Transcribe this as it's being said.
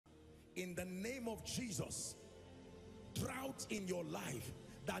in the name of Jesus, drought in your life,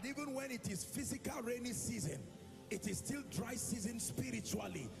 that even when it is physical rainy season, it is still dry season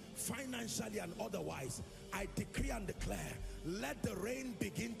spiritually, financially and otherwise. I decree and declare, let the rain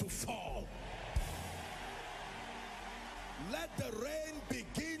begin to fall. Let the rain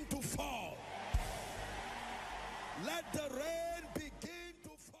begin to fall. Let the rain begin to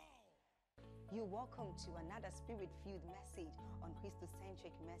fall. You're welcome to another spirit-filled message on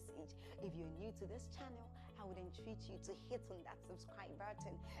Christocentric Message. If you're new to this channel, I would entreat you to hit on that subscribe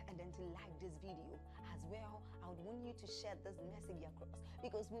button and then to like this video. As well, I would want you to share this message across,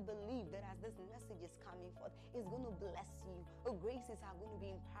 because we believe that as this message is coming forth, it's going to bless you. Graces are going to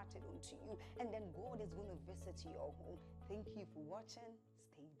be imparted unto you, and then God is going to visit your home. Thank you for watching.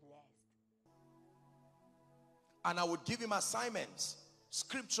 Stay blessed. And I would give him assignments,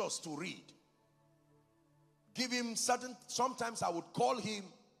 scriptures to read. Give him certain, sometimes I would call him,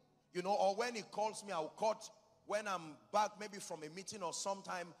 you know, or when he calls me, I'll cut when I'm back maybe from a meeting, or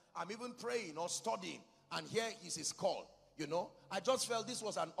sometime I'm even praying or studying, and here is his call, you know. I just felt this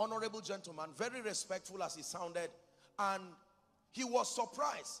was an honorable gentleman, very respectful as he sounded, and he was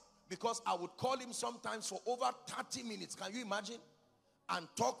surprised because I would call him sometimes for over 30 minutes, can you imagine? And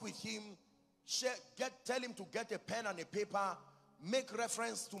talk with him, tell him to get a pen and a paper, make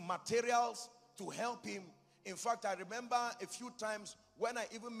reference to materials to help him. In fact, I remember a few times when I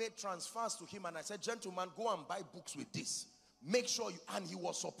even made transfers to him and I said, gentlemen, go and buy books with this. Make sure you, and he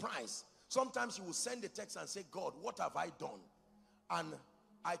was surprised. Sometimes he would send a text and say, God, what have I done? And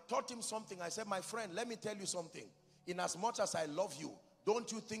I taught him something. I said, my friend, let me tell you something. In as much as I love you,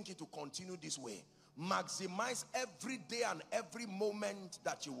 don't you think it will continue this way? Maximize every day and every moment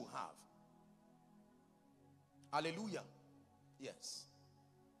that you will have. Hallelujah. Yes.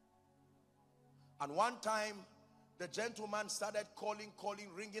 And one time, the gentleman started calling,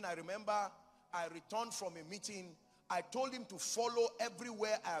 ringing. I remember I returned from a meeting. I told him to follow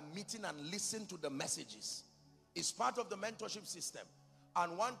everywhere I am meeting and listen to the messages. It's part of the mentorship system.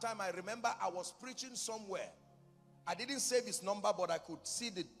 And one time I remember I was preaching somewhere. I didn't save his number, but I could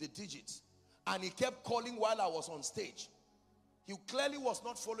see the digits. And he kept calling while I was on stage. He clearly was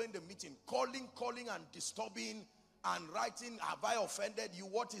not following the meeting. Calling and disturbing. And writing, have I offended you?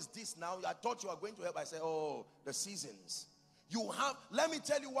 What is this now? I thought you were going to help. I said, oh, the seasons. You have, let me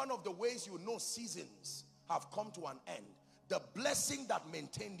tell you one of the ways you know seasons have come to an end. The blessing that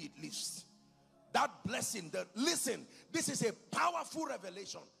maintained it lifts. That blessing, listen, this is a powerful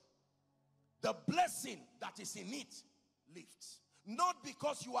revelation. The blessing that is in it lifts. Not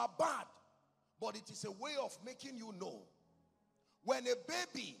because you are bad, but it is a way of making you know. When a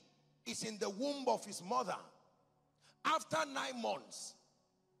baby is in the womb of his mother, after 9 months,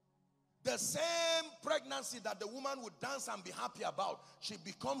 the same pregnancy that the woman would dance and be happy about, she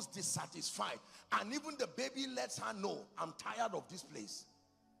becomes dissatisfied. And even the baby lets her know, I'm tired of this place.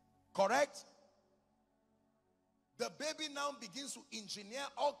 Correct? The baby now begins to engineer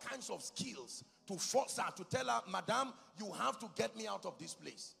all kinds of skills to force her, to tell her, madam, you have to get me out of this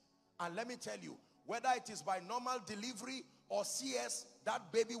place. And let me tell you, whether it is by normal delivery or CS,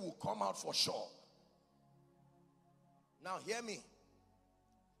 that baby will come out for sure. Now hear me.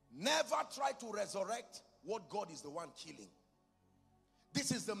 Never try to resurrect what God is the one killing. This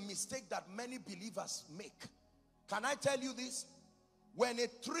is the mistake that many believers make. Can I tell you this? When a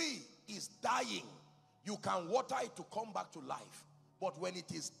tree is dying, you can water it to come back to life. But when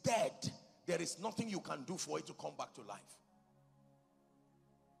it is dead, there is nothing you can do for it to come back to life.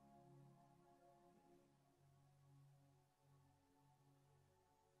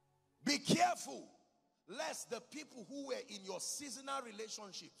 Be careful lest the people who were in your seasonal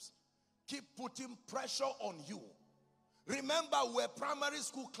relationships keep putting pressure on you. Remember, we're primary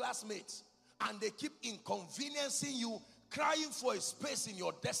school classmates and they keep inconveniencing you, crying for a space in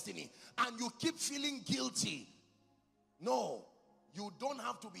your destiny, and you keep feeling guilty. No, you don't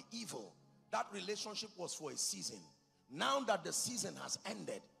have to be evil. That relationship was for a season. Now that the season has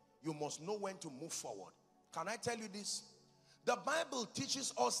ended, you must know when to move forward. Can I tell you this? The Bible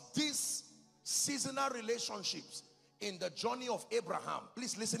teaches us these seasonal relationships in the journey of Abraham.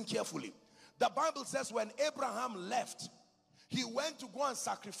 Please listen carefully. The Bible says when Abraham left, he went to go and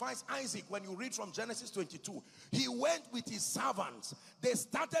sacrifice Isaac. When you read from Genesis 22, he went with his servants. They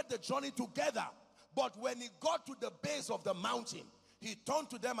started the journey together. But when he got to the base of the mountain, he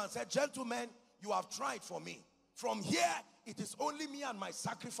turned to them and said, gentlemen, you have tried for me. From here, it is only me and my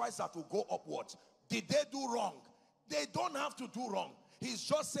sacrifice that will go upwards. Did they do wrong? They don't have to do wrong. He's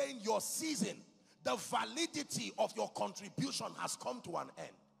just saying your season, the validity of your contribution has come to an end.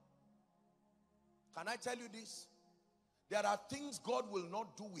 Can I tell you this? There are things God will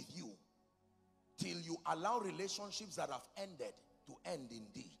not do with you till you allow relationships that have ended to end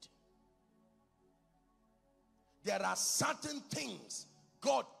indeed. There are certain things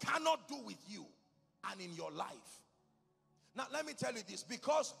God cannot do with you and in your life. Now let me tell you this,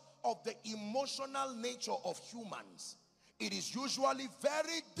 because of the emotional nature of humans, it is usually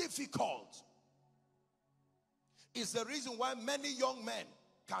very difficult. It's the reason why many young men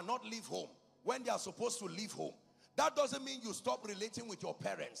cannot leave home when they are supposed to leave home. That doesn't mean you stop relating with your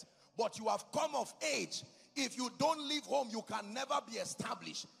parents, but you have come of age. If you don't leave home, you can never be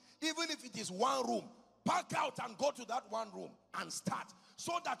established. Even if it is one room, pack out and go to that one room and start,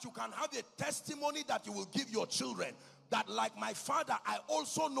 so that you can have a testimony that you will give your children, that like my father, I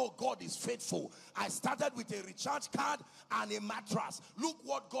also know God is faithful. I started with a recharge card and a mattress. Look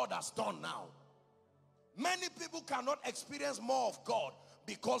what God has done now. Many people cannot experience more of God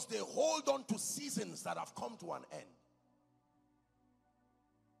because they hold on to seasons that have come to an end.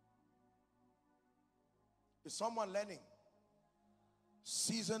 Is someone learning?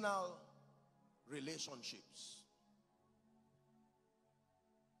 Seasonal relationships.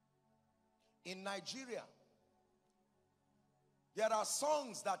 In Nigeria, there are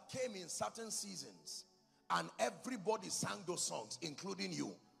songs that came in certain seasons and everybody sang those songs, including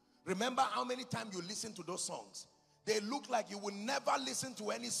you. Remember how many times you listen to those songs? They look like you will never listen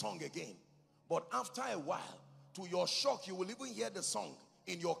to any song again. But after a while, to your shock, you will even hear the song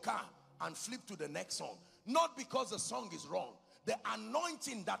in your car and flip to the next song. Not because the song is wrong. The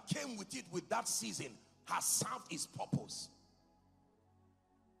anointing that came with it, with that season, has served its purpose.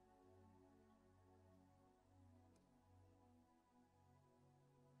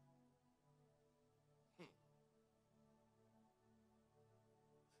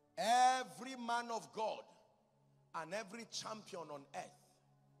 Every man of God and every champion on earth,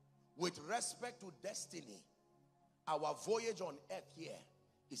 with respect to destiny, our voyage on earth here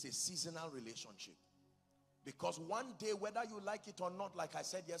is a seasonal relationship. Because one day, whether you like it or not, like I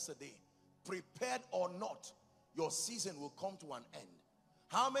said yesterday, prepared or not, your season will come to an end.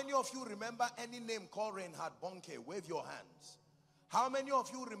 How many of you remember any name called Reinhard Bonnke? Wave your hands. How many of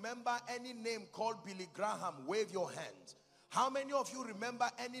you remember any name called Billy Graham? Wave your hands. How many of you remember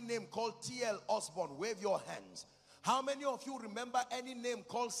any name called T.L. Osborne? Wave your hands. How many of you remember any name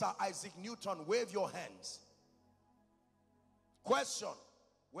called Sir Isaac Newton? Wave your hands. Question: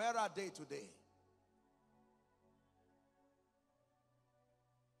 where are they today?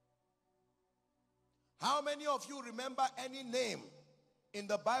 How many of you remember any name in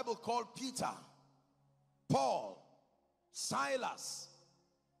the Bible called Peter, Paul, Silas?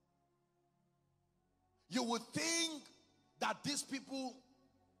 You would think that these people,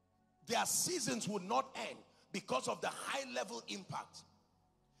 their seasons would not end because of the high level impact.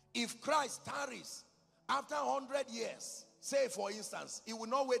 If Christ tarries after 100 years, say for instance, he will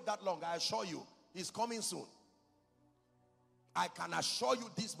not wait that long. I assure you, he's coming soon. I can assure you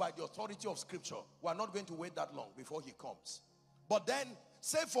this by the authority of scripture. We are not going to wait that long before he comes. But then,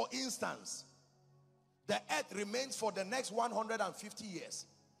 say for instance, the earth remains for the next 150 years.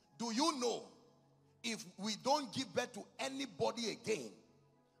 Do you know, if we don't give birth to anybody again,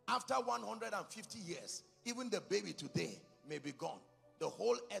 after 150 years, even the baby today may be gone. The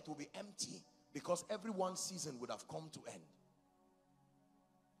whole earth will be empty because everyone's season would have come to end.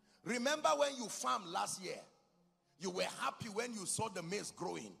 Remember when you farmed last year, you were happy when you saw the maize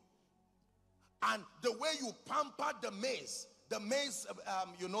growing. And the way you pampered the maize,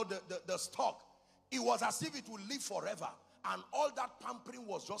 you know, the stalk, it was as if it would live forever. And all that pampering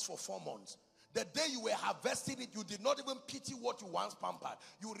was just for 4 months. The day you were harvesting it, you did not even pity what you once pampered.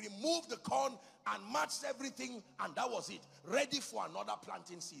 You removed the corn and matched everything, and that was it. Ready for another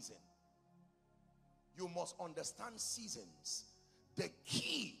planting season. You must understand seasons. The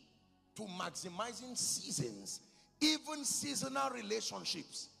key to maximizing seasons, even seasonal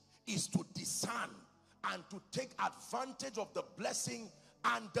relationships, is to discern and to take advantage of the blessing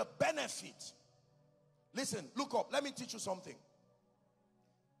and the benefit. Listen, look up. Let me teach you something.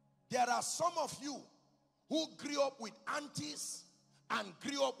 There are some of you who grew up with aunties and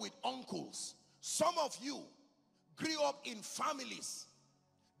grew up with uncles. Some of you grew up in families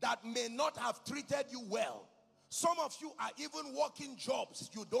that may not have treated you well. Some of you are even working jobs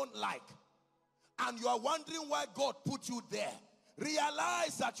you don't like. And you are wondering why God put you there.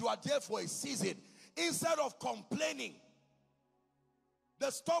 Realize that you are there for a season. Instead of complaining,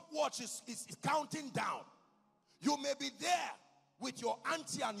 the stopwatch is counting down. You may be there with your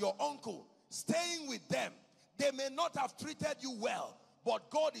auntie and your uncle, staying with them. They may not have treated you well, but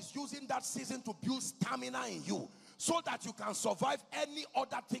God is using that season to build stamina in you so that you can survive any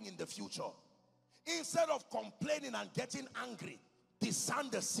other thing in the future. Instead of complaining and getting angry, discern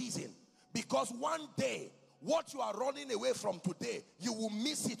the season. Because one day, what you are running away from today, you will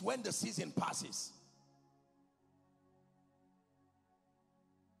miss it when the season passes.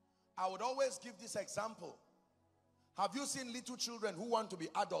 I would always give this example. Have you seen little children who want to be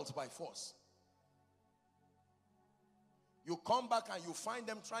adults by force? You come back and you find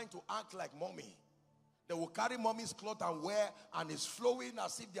them trying to act like mommy. They will carry mommy's clothes and wear, and it's flowing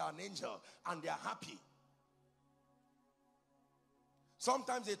as if they are an angel, and they are happy.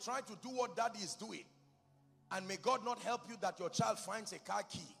 Sometimes they try to do what daddy is doing. And may God not help you that your child finds a car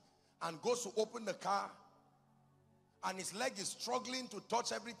key and goes to open the car, and his leg is struggling to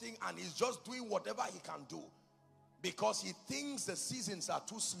touch everything, and he's just doing whatever he can do because he thinks the seasons are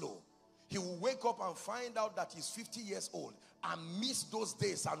too slow. He will wake up and find out that he's 50 years old and miss those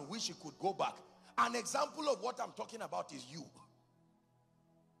days and wish he could go back. An example of what I'm talking about is you.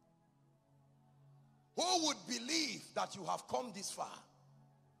 Who would believe that you have come this far?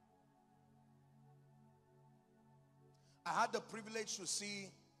 I had the privilege to see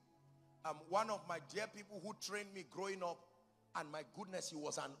one of my dear people who trained me growing up, and my goodness, he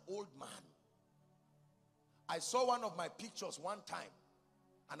was an old man. I saw one of my pictures one time,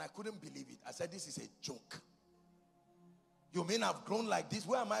 and I couldn't believe it. I said, this is a joke. You mean I've grown like this?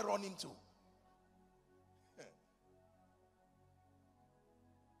 Where am I running to?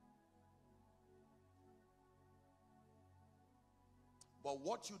 But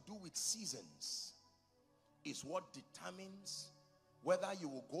what you do with seasons is what determines whether you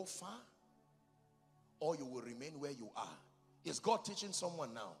will go far or you will remain where you are. Is God teaching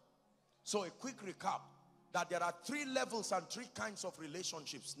someone now? So a quick recap, that there are 3 levels and 3 kinds of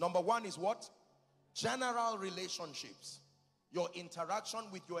relationships. Number 1 is what? General relationships. Your interaction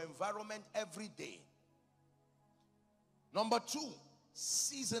with your environment every day. Number 2,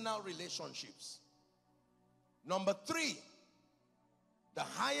 seasonal relationships. Number 3, the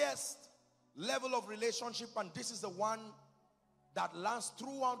highest level of relationship, and this is the one that lasts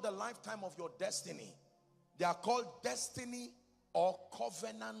throughout the lifetime of your destiny. They are called destiny or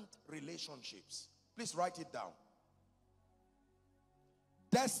covenant relationships. Please write it down.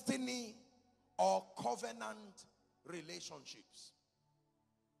 Destiny or covenant relationships.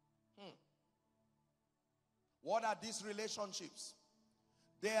 What are these relationships?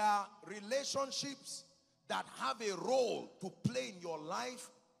 They are relationships that have a role to play in your life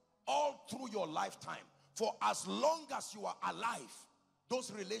all through your lifetime. For as long as you are alive,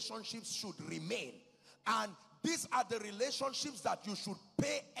 those relationships should remain. And these are the relationships that you should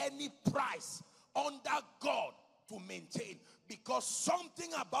pay any price under God to maintain. Because something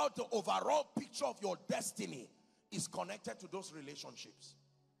about the overall picture of your destiny is connected to those relationships.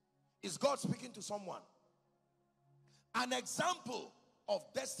 Is God speaking to someone? An example of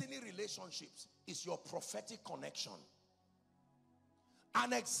destiny relationships is your prophetic connection.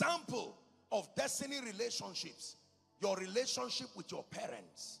 An example of destiny relationships, your relationship with your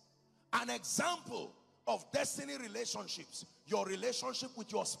parents. An example of destiny relationships, your relationship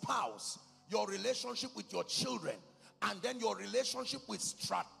with your spouse, your relationship with your children, and then your relationship with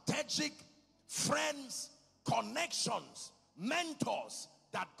strategic friends, connections, mentors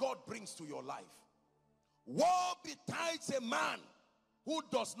that God brings to your life. Woe betides a man who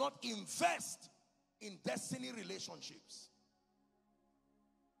does not invest in destiny relationships.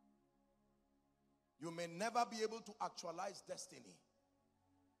 You may never be able to actualize destiny.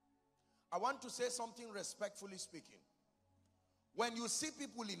 I want to say something respectfully speaking. When you see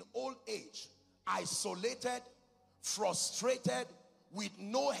people in old age, isolated, frustrated, with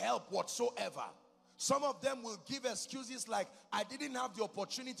no help whatsoever, some of them will give excuses like, I didn't have the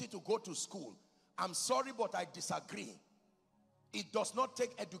opportunity to go to school. I'm sorry, but I disagree. It does not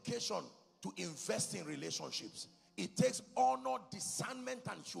take education to invest in relationships. It takes honor, discernment,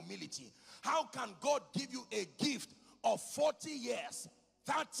 and humility. How can God give you a gift of 40 years,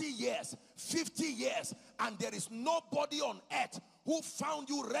 30 years, 50 years, and there is nobody on earth who found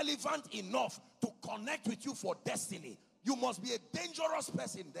you relevant enough to connect with you for destiny? You must be a dangerous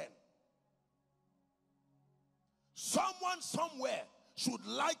person then. Someone somewhere should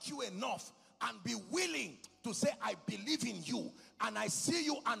like you enough and be willing to say, I believe in you and I see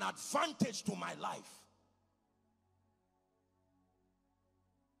you an advantage to my life.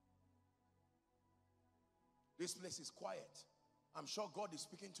 This place is quiet. I'm sure God is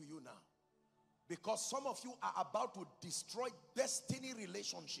speaking to you now. Because some of you are about to destroy destiny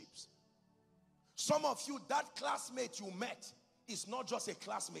relationships. Some of you, that classmate you met is not just a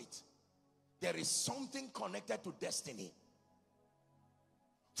classmate. There is something connected to destiny.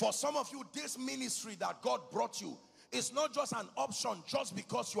 For some of you, this ministry that God brought you It's not just an option just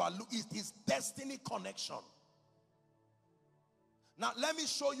because you are looking. It is destiny connection. Now let me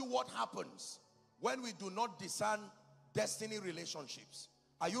show you what happens when we do not discern destiny relationships.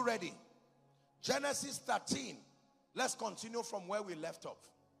 Are you ready? Genesis 13. Let's continue from where we left off.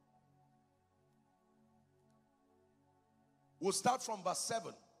 We'll start from verse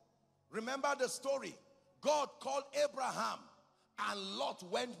 7. Remember the story. God called Abraham and Lot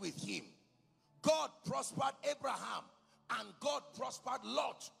went with him. God prospered Abraham and God prospered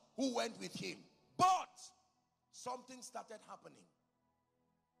Lot who went with him. But something started happening.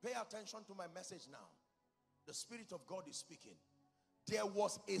 Pay attention to my message now. The Spirit of God is speaking. There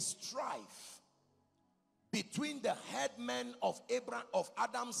was a strife between the headmen of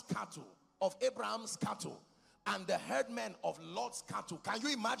Abraham's cattle and the herdmen of Lot's cattle. Can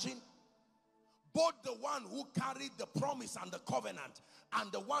you imagine? Both the one who carried the promise and the covenant and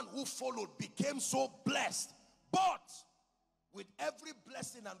the one who followed became so blessed. But with every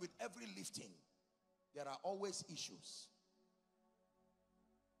blessing and with every lifting, there are always issues.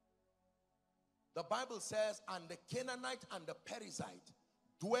 The Bible says, and the Canaanite and the Perizzite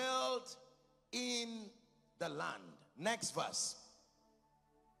dwelt in the land. Next verse.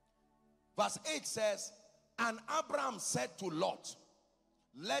 Verse 8 says, and Abraham said to Lot,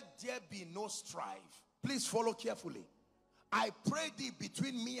 let there be no strife. Please follow carefully. I pray thee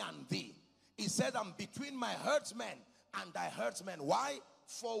between me and thee. He said, and between my herdsmen and thy herdsmen. Why?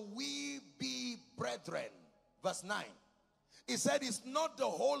 For we be brethren. Verse 9. He said, is not the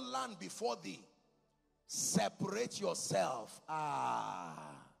whole land before thee? Separate yourself.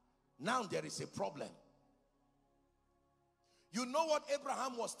 Now there is a problem. You know what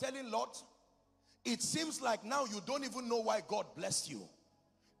Abraham was telling Lot? It seems like now you don't even know why God blessed you.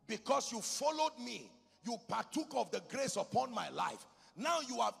 Because you followed me, you partook of the grace upon my life. Now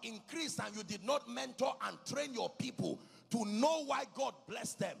you have increased and you did not mentor and train your people to know why God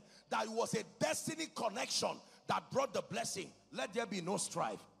blessed them. That it was a destiny connection that brought the blessing. Let there be no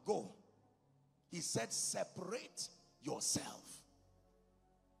strife. Go. He said, separate yourself.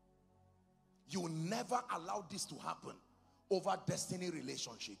 You never allow this to happen over destiny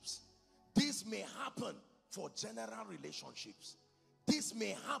relationships. This may happen for general relationships. This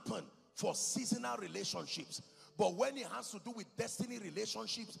may happen for seasonal relationships. But when it has to do with destiny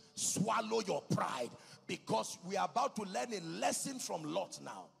relationships, swallow your pride. Because we are about to learn a lesson from Lot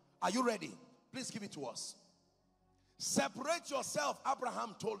now. Are you ready? Please give it to us. Separate yourself,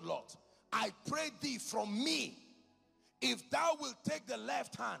 Abraham told Lot. I pray thee from me. If thou wilt take the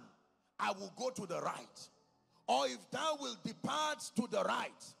left hand, I will go to the right. Or if thou wilt depart to the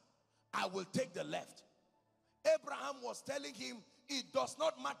right, I will take the left. Abraham was telling him, it does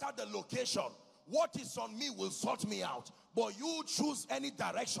not matter the location. What is on me will sort me out. But you choose any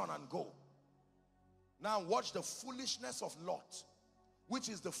direction and go. Now watch the foolishness of Lot, which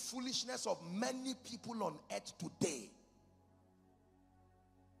is the foolishness of many people on earth today.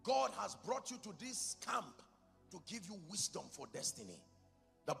 God has brought you to this camp to give you wisdom for destiny.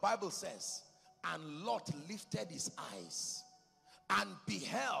 The Bible says, and Lot lifted his eyes and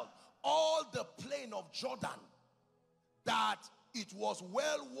beheld all the plain of Jordan, that it was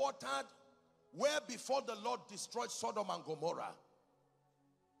well watered, where before the Lord destroyed Sodom and Gomorrah,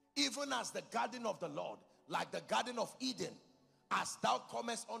 even as the garden of the Lord, like the garden of Eden, as thou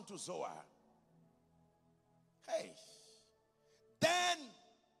comest unto Zoar. Hey, then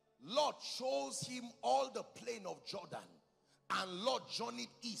Lot shows him all the plain of Jordan, and Lot journeyed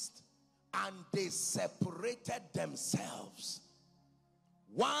east, and they separated themselves,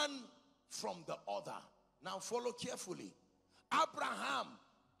 one from the other. Now follow carefully. Abraham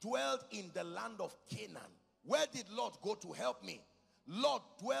dwelt in the land of Canaan. Where did Lot go to? Help me.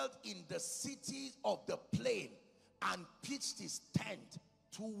 Lot dwelt in the cities of the plain and pitched his tent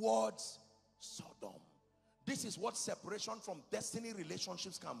towards Sodom. This is what separation from destiny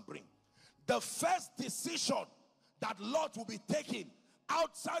relationships can bring. The first decision that Lot will be taking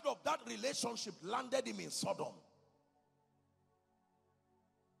outside of that relationship landed him in Sodom.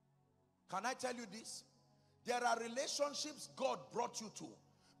 Can I tell you this? There are relationships God brought you to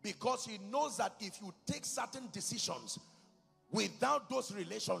because he knows that if you take certain decisions without those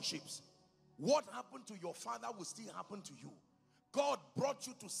relationships, what happened to your father will still happen to you. God brought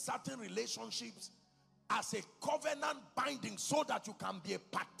you to certain relationships as a covenant binding so that you can be a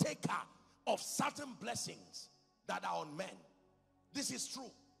partaker of certain blessings that are on men. This is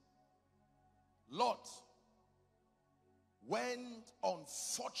true. Lot went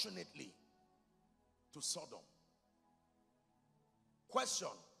unfortunately to Sodom. Question: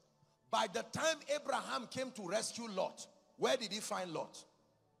 by the time Abraham came to rescue Lot, where did he find Lot?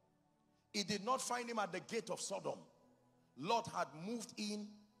 He did not find him at the gate of Sodom. Lot had moved in,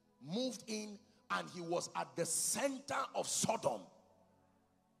 and he was at the center of Sodom.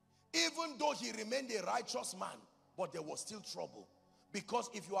 Even though he remained a righteous man, but there was still trouble. Because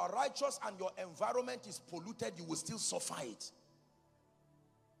if you are righteous and your environment is polluted, you will still suffer it.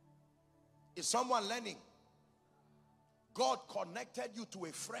 Is someone learning? God connected you to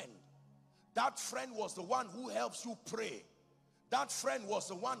a friend. That friend was the one who helps you pray. That friend was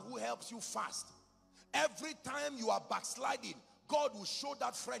the one who helps you fast. Every time you are backsliding, God will show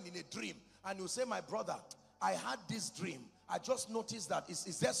that friend in a dream. And you'll say, my brother, I had this dream. I just noticed that.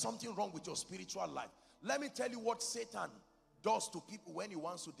 Is there something wrong with your spiritual life? Let me tell you what Satan does to people when he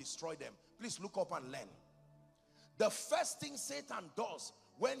wants to destroy them. Please look up and learn. The first thing Satan does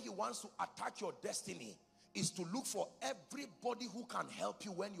when he wants to attack your destiny is to look for everybody who can help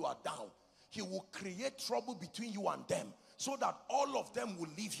you when you are down. He will create trouble between you and them so that all of them will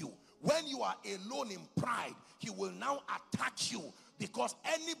leave you. When you are alone in pride, he will now attack you, because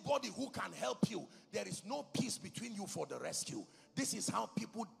anybody who can help you, there is no peace between you for the rescue. This is how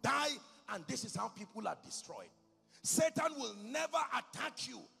people die, and this is how people are destroyed. Satan will never attack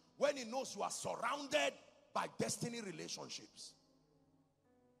you when he knows you are surrounded by destiny relationships.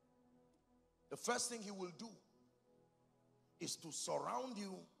 The first thing he will do is to surround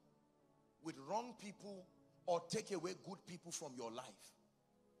you with wrong people or take away good people from your life.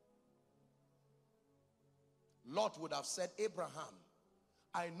 Lot would have said, Abraham,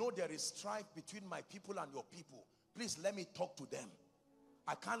 I know there is strife between my people and your people. Please let me talk to them.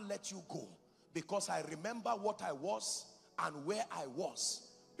 I can't let you go, because I remember what I was and where I was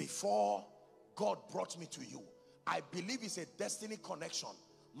before God brought me to you. I believe it's a destiny connection.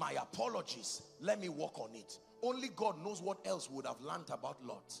 My apologies. Let me work on it. Only God knows what else would have learned about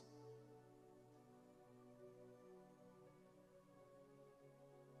Lot.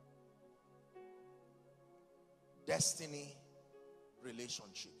 Destiny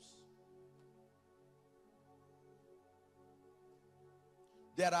relationships.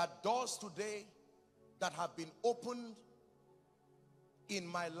 There are doors today that have been opened in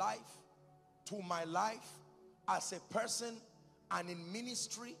my life, to my life as a person and in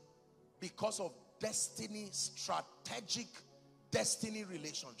ministry, because of destiny, strategic destiny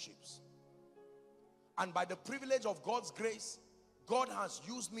relationships. And by the privilege of God's grace, God has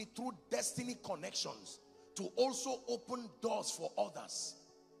used me through destiny connections to also open doors for others.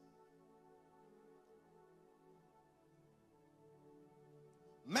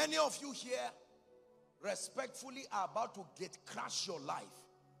 Many of you here respectfully are about to get crash your life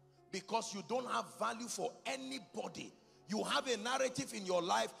because you don't have value for anybody. You have a narrative in your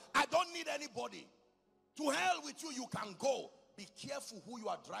life, I don't need anybody. To hell with you, you can go. Be careful who you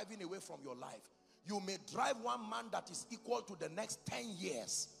are driving away from your life. You may drive one man that is equal to the next 10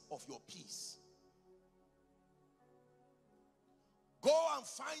 years of your peace. Go and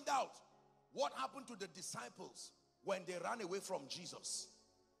find out what happened to the disciples when they ran away from Jesus.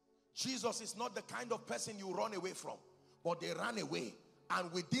 Jesus is not the kind of person you run away from, but they ran away,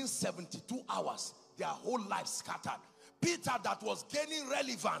 and within 72 hours their whole life scattered. Peter, that was gaining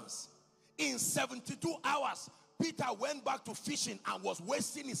relevance, in 72 hours Peter went back to fishing and was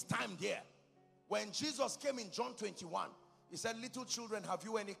wasting his time there. When Jesus came in John 21, he said, little children, have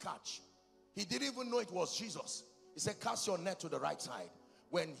you any catch? He didn't even know it was Jesus. He said, cast your net to the right side.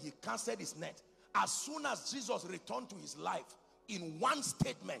 When he casted his net, as soon as Jesus returned to his life, in one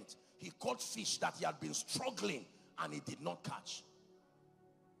statement, he caught fish that he had been struggling and he did not catch.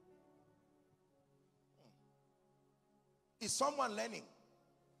 Is someone learning?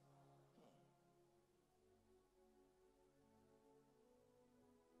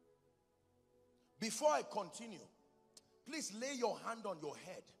 Before I continue, please lay your hand on your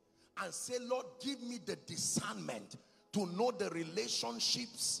head and say, Lord, give me the discernment to know the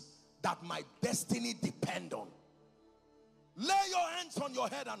relationships that my destiny depend on. Lay your hands on your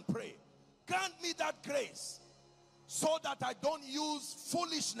head and pray. Grant me that grace so that I don't use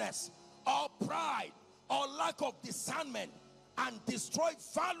foolishness or pride or lack of discernment and destroy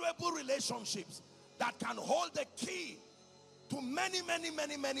valuable relationships that can hold the key to many, many,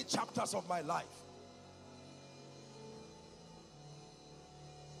 many, many chapters of my life.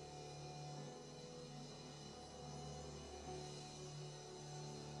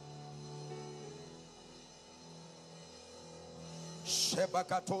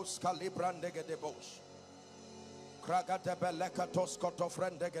 Shebakatos kalibrandege de bosh. Kragate belekatos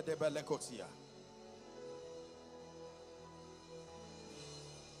kotofrendege de belekosia.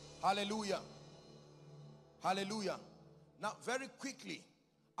 Hallelujah. Hallelujah. Now, very quickly,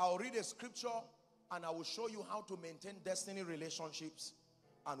 I'll read a scripture and I will show you how to maintain destiny relationships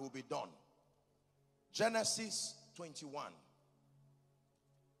and we'll be done. Genesis 21.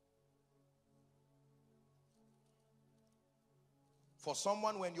 For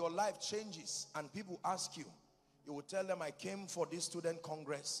someone, when your life changes and people ask you, you will tell them, I came for this student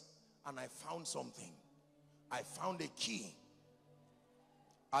congress and I found something. I found a key.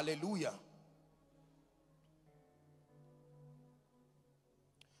 Hallelujah.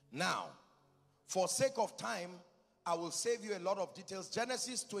 Now, for sake of time, I will save you a lot of details.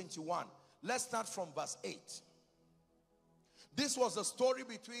 Genesis 21. Let's start from verse 8. This was the story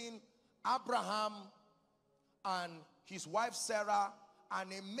between Abraham and his wife Sarah and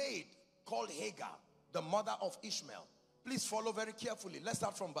a maid called Hagar, the mother of Ishmael. Please follow very carefully. Let's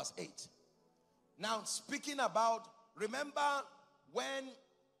start from verse 8. Now, speaking about, remember when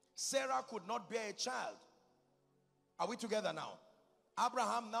Sarah could not bear a child. Are we together now?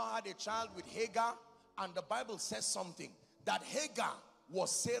 Abraham now had a child with Hagar, and the Bible says something, that Hagar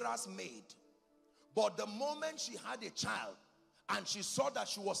was Sarah's maid. But the moment she had a child and she saw that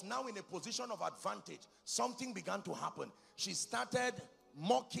she was now in a position of advantage, something began to happen. She started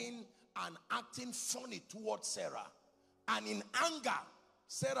mocking and acting funny towards Sarah. And in anger,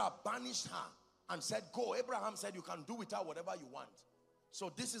 Sarah banished her and said, go. Abraham said, you can do with her whatever you want.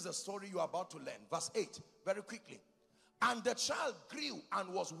 So this is a story you are about to learn. Verse 8, very quickly. And the child grew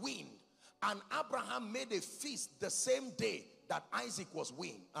and was weaned. And Abraham made a feast the same day that Isaac was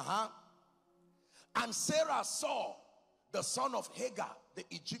weaned. And Sarah saw the son of Hagar, the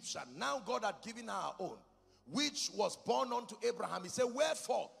Egyptian. Now God had given her her own, which was born unto Abraham. He said,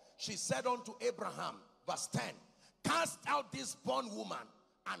 wherefore? She said unto Abraham, verse 10, cast out this bondwoman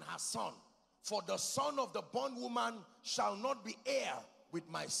and her son, for the son of the bondwoman shall not be heir with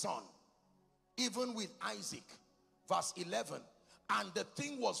my son, even with Isaac. Verse 11, and the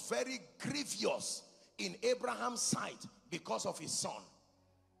thing was very grievous in Abraham's sight because of his son.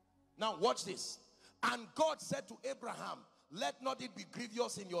 Now watch this. And God said to Abraham, let not it be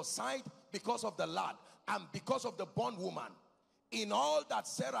grievous in your sight because of the lad and because of the bondwoman, in all that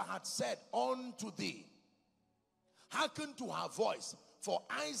Sarah had said unto thee. Hearken to her voice, for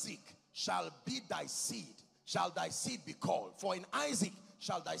Isaac shall be thy seed, shall thy seed be called. For in Isaac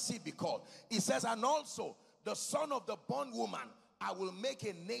shall thy seed be called. He says, and also the son of the bondwoman I will make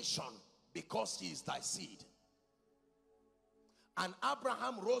a nation, because he is thy seed. And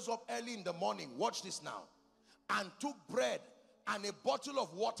Abraham rose up early in the morning, watch this now, and took bread and a bottle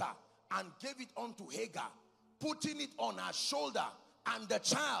of water and gave it unto Hagar, putting it on her shoulder and the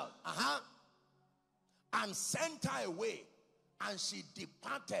child, and sent her away. And she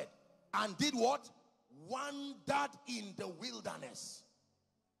departed and did what? Wandered in the wilderness.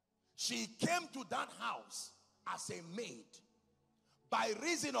 She came to that house as a maid. By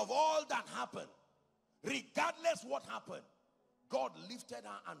reason of all that happened, regardless what happened, God lifted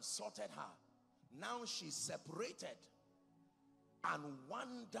her and sorted her. Now she's separated and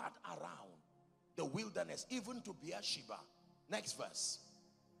wandered around the wilderness, even to Beersheba. Next verse.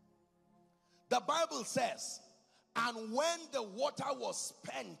 The Bible says, and when the water was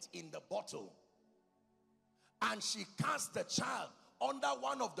spent in the bottle, and she cast the child under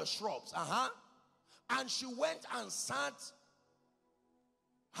one of the shrubs, and she went and sat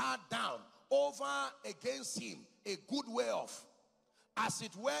her down over against him a good way off, as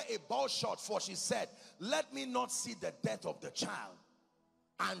it were a bow shot, for she said, let me not see the death of the child.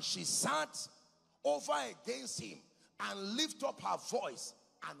 And she sat over against him and lifted up her voice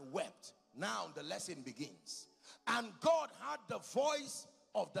and wept. Now the lesson begins. And God heard the voice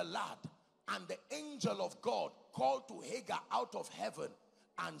of the lad, and the angel of God called to Hagar out of heaven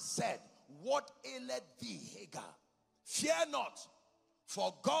and said, what aileth thee, Hagar? Fear not,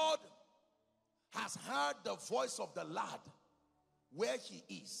 for God has heard the voice of the lad where he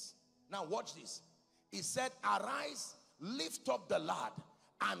is. Now watch this. He said, arise, lift up the lad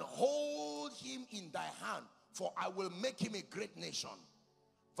and hold him in thy hand, for I will make him a great nation.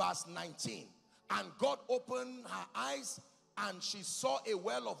 Verse 19. And God opened her eyes, and she saw a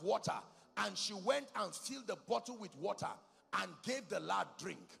well of water, and she went and filled the bottle with water and gave the lad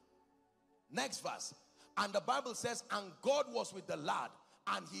drink. Next verse. And the Bible says, and God was with the lad,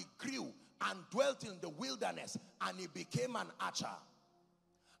 and he grew and dwelt in the wilderness, and he became an archer.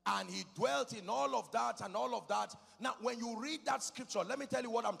 And he dwelt in all of that and all of that. Now, when you read that scripture, let me tell you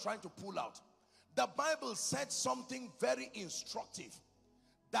what I'm trying to pull out. The Bible said something very instructive,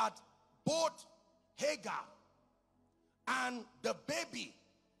 that both Hagar and the baby,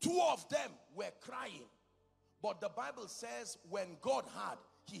 two of them were crying. But the Bible says when God heard,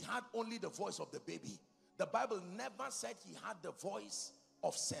 he had only the voice of the baby. The Bible never said he had the voice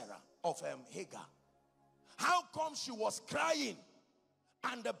of Sarah, of Hagar. How come she was crying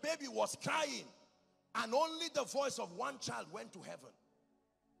and the baby was crying, And only the voice of one child went to heaven.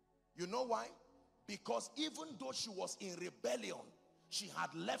 You know why? Because even though she was in rebellion, she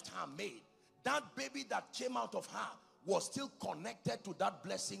had left her maid. That baby that came out of her was still connected to that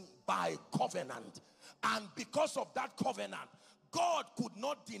blessing by covenant. And because of that covenant, God could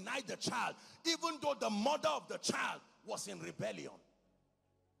not deny the child, even though the mother of the child was in rebellion.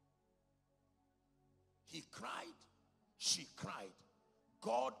 He cried, she cried.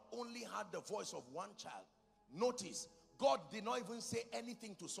 God only had the voice of one child. Notice, God did not even say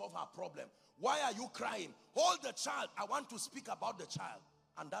anything to solve her problem. Why are you crying? Hold the child. I want to speak about the child.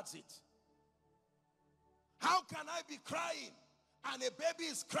 And that's it. How can I be crying and a baby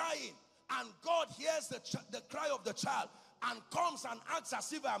is crying and God hears the cry of the child and comes and acts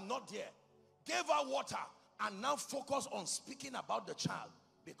as if I'm not there? Gave her water and now focus on speaking about the child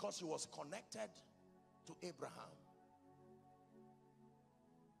because he was connected to Abraham.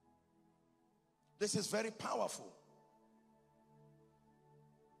 This is very powerful.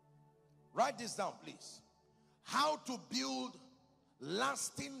 Write this down, please. How to build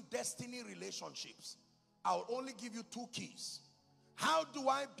lasting destiny relationships. I'll only give you 2 keys. How do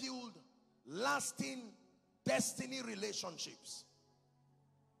I build lasting destiny relationships?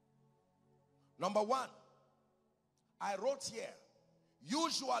 Number 1, I wrote here,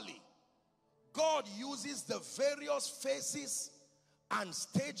 usually God uses the various phases and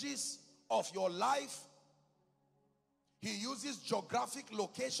stages of your life. He uses geographic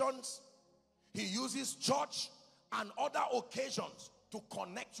locations. He uses church and other occasions to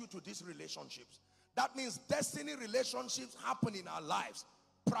connect you to these relationships. That means destiny relationships happen in our lives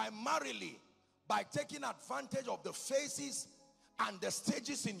primarily by taking advantage of the phases and the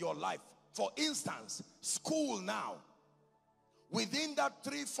stages in your life. For instance, school now. Within that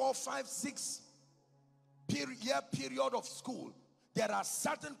 3, 4, 5, 6 year period of school, there are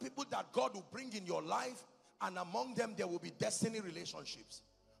certain people that God will bring in your life, and among them there will be destiny relationships.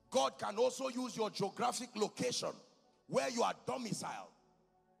 God can also use your geographic location where you are domiciled.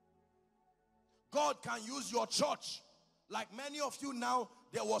 God can use your church. Like many of you now,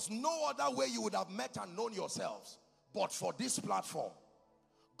 there was no other way you would have met and known yourselves but for this platform.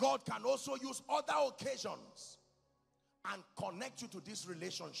 God can also use other occasions and connect you to these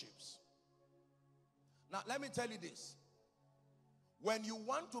relationships. Now, let me tell you this. When you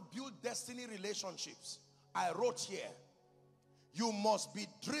want to build destiny relationships, I wrote here, you must be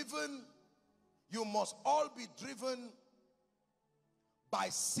driven, you must all be driven by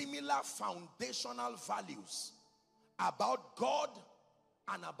similar foundational values about God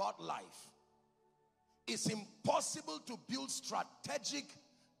and about life. It's impossible to build strategic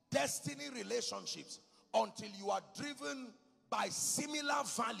destiny relationships until you are driven by similar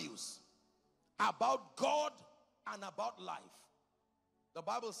values about God and about life. The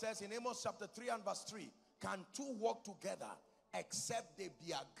Bible says in Amos chapter 3 and verse 3, can 2 walk together except they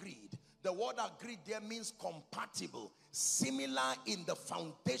be agreed? The word agreed there means compatible, similar in the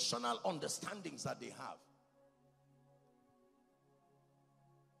foundational understandings that they have.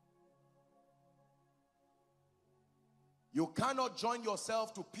 You cannot join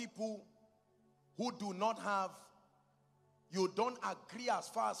yourself to people who do not have, you don't agree as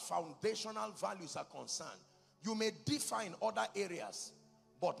far as foundational values are concerned. You may differ in other areas,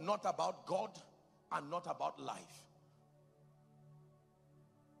 but not about God and not about life.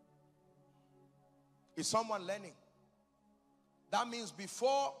 Is someone learning? That means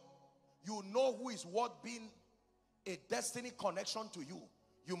before you know who is worth being a destiny connection to you,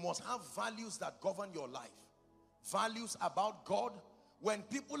 you must have values that govern your life. Values about God. When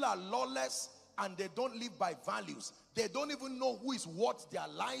people are lawless and they don't live by values, they don't even know who is worth their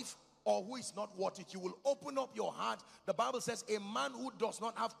life or who is not worth it. You will open up your heart. The Bible says a man who does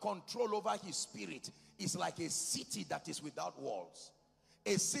not have control over his spirit is like a city that is without walls.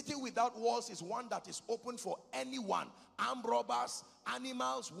 A city without walls is one that is open for anyone. Armed robbers,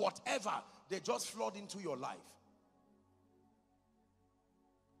 animals, whatever. They just flood into your life.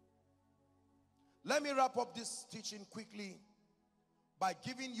 Let me wrap up this teaching quickly by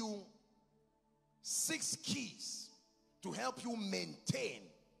giving you 6 keys to help you maintain.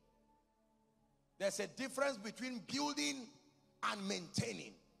 There's a difference between building and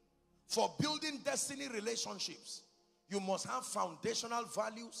maintaining. For building destiny relationships, you must have foundational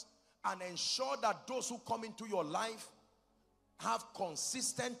values and ensure that those who come into your life have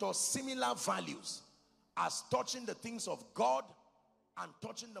consistent or similar values as touching the things of God and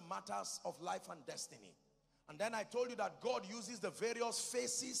touching the matters of life and destiny. And then I told you that God uses the various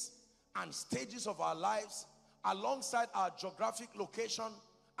phases and stages of our lives alongside our geographic location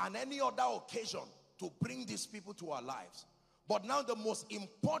and any other occasion to bring these people to our lives. But now the most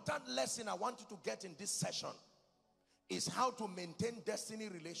important lesson I want you to get in this session is how to maintain destiny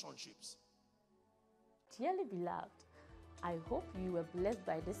relationships. Dearly beloved, I hope you were blessed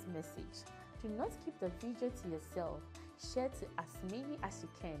by this message. Do not keep the video to yourself. Share to as many as you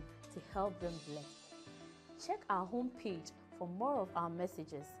can to help them bless. Check our homepage for more of our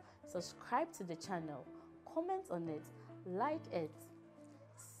messages. Subscribe to the channel, comment on it, like it.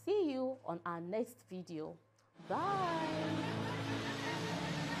 See you on our next video. Bye.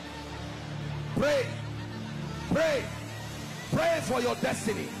 Pray, pray, pray for your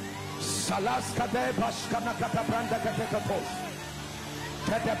destiny.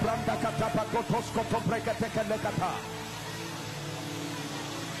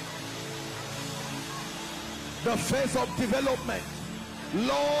 The phase of development.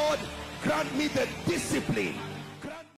 Lord, grant me the discipline